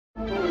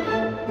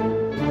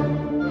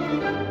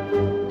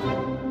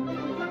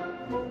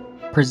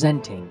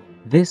Presenting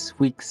this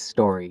week's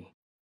story.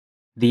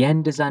 The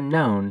end is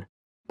unknown,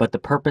 but the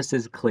purpose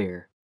is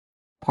clear.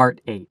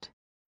 Part 8.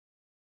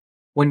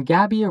 When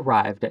Gabby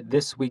arrived at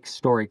this week's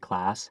story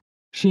class,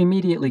 she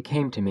immediately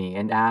came to me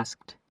and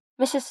asked,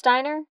 Mrs.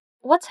 Steiner,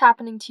 what's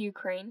happening to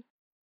Ukraine?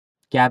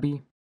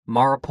 Gabby,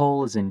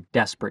 Mariupol is in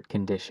desperate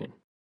condition.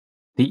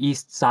 The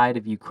east side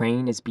of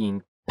Ukraine is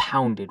being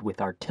pounded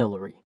with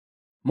artillery.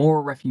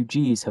 More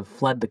refugees have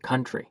fled the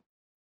country.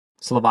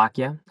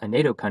 Slovakia, a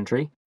NATO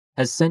country,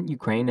 has sent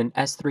Ukraine an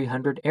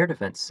S-300 air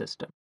defense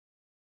system.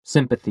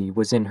 Sympathy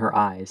was in her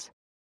eyes.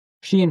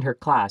 She and her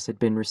class had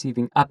been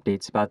receiving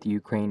updates about the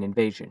Ukraine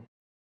invasion.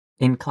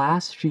 In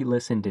class, she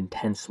listened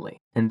intensely,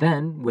 and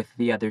then, with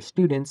the other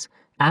students,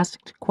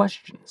 asked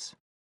questions.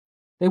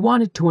 They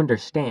wanted to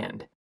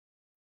understand.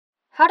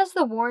 How does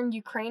the war in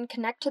Ukraine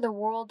connect to the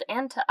world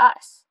and to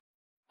us?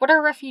 What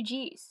are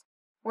refugees?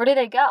 Where do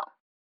they go?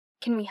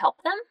 Can we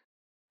help them?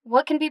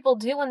 What can people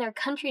do when their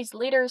country's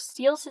leader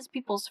steals his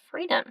people's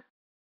freedom?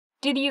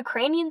 Do the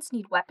Ukrainians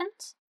need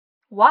weapons?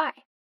 Why?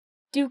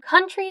 Do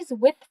countries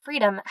with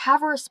freedom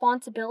have a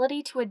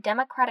responsibility to a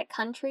democratic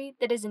country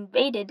that is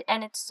invaded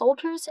and its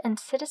soldiers and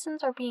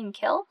citizens are being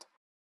killed?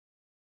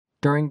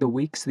 During the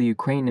weeks the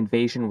Ukraine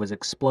invasion was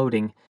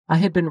exploding, I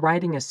had been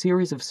writing a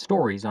series of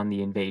stories on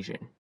the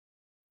invasion.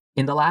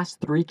 In the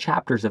last 3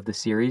 chapters of the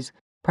series,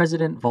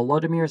 President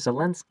Volodymyr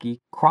Zelensky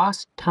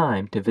crossed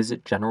time to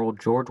visit General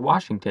George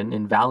Washington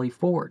in Valley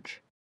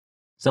Forge.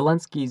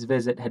 Zelensky's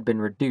visit had been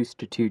reduced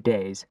to 2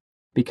 days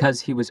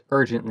because he was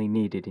urgently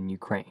needed in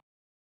Ukraine.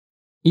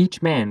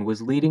 Each man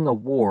was leading a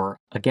war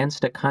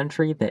against a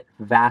country that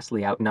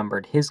vastly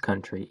outnumbered his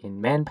country in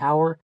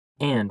manpower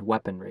and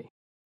weaponry.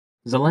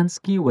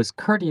 Zelensky was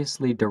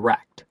courteously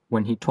direct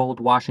when he told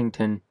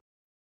Washington,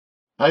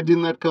 I did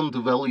not come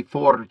to Valley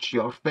Forge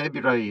or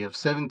February of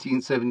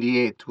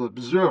 1778 to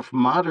observe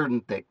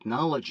modern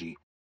technology.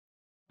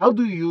 How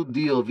do you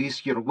deal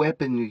with your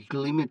weaponry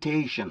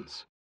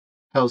limitations?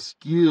 How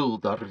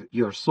skilled are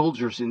your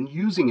soldiers in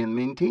using and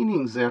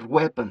maintaining their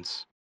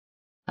weapons?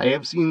 I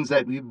have seen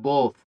that we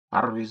both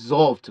are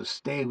resolved to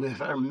stay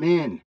with our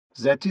men.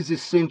 That is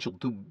essential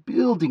to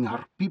building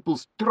our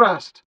people's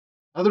trust.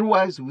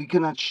 Otherwise, we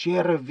cannot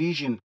share a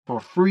vision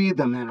for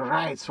freedom and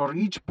rights for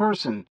each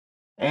person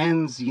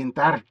and the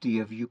entirety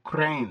of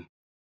Ukraine.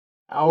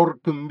 Our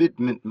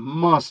commitment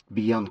must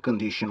be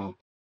unconditional.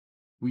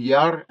 We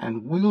are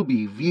and will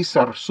be with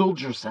our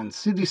soldiers and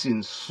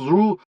citizens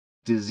through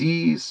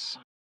disease,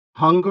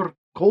 hunger,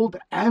 cold,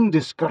 and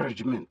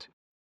discouragement.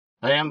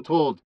 I am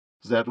told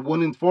that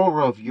 1 in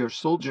 4 of your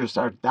soldiers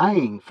are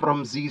dying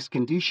from these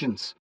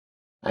conditions.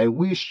 I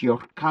wish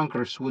your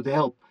Congress would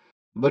help,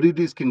 but it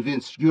is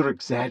convinced you're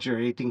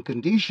exaggerating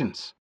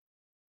conditions.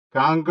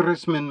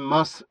 Congressmen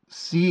must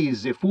see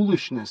the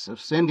foolishness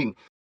of sending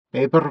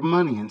paper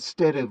money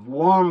instead of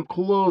warm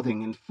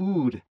clothing and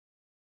food.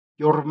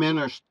 Your men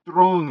are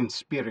strong in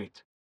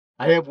spirit.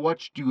 I have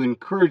watched you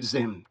encourage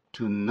them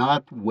to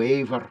not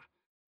waver.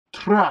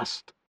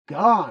 Trust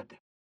God.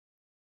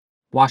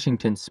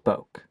 Washington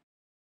spoke.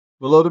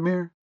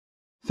 Volodymyr,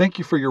 thank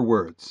you for your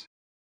words.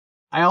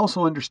 I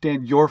also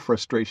understand your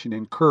frustration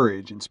and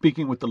courage in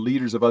speaking with the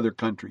leaders of other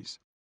countries.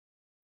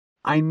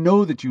 I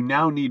know that you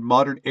now need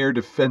modern air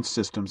defense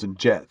systems and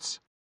jets.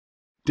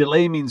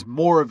 Delay means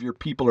more of your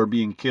people are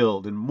being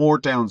killed and more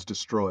towns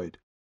destroyed.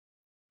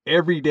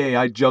 Every day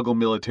I juggle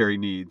military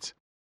needs.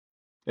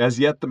 As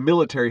yet, the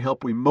military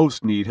help we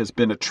most need has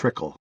been a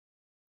trickle.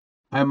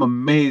 I am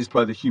amazed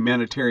by the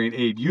humanitarian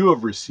aid you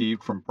have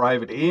received from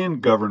private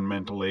and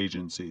governmental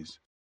agencies.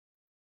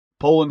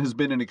 Poland has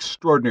been an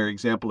extraordinary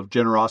example of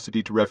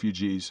generosity to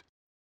refugees.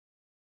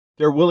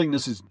 Their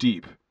willingness is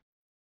deep.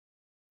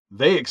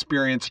 They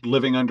experienced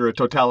living under a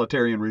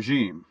totalitarian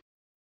regime,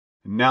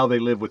 and now they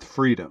live with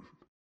freedom.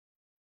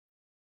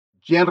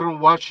 General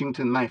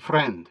Washington, my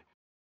friend,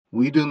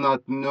 we do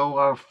not know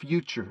our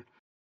future,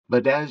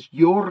 but as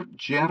your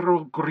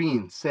General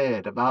Greene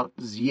said about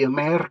the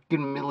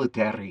American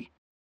military,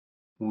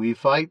 we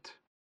fight,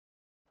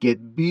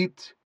 get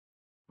beat,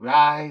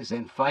 rise,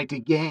 and fight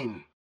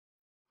again.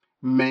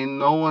 May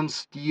no one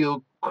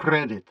steal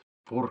credit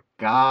for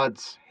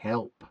God's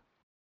help.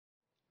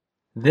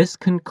 This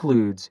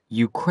concludes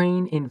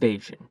Ukraine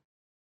Invasion,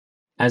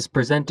 as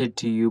presented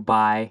to you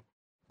by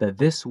the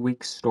This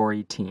Week's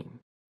Story team.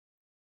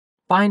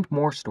 Find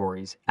more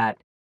stories at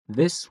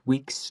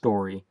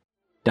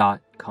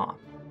thisweekstory.com.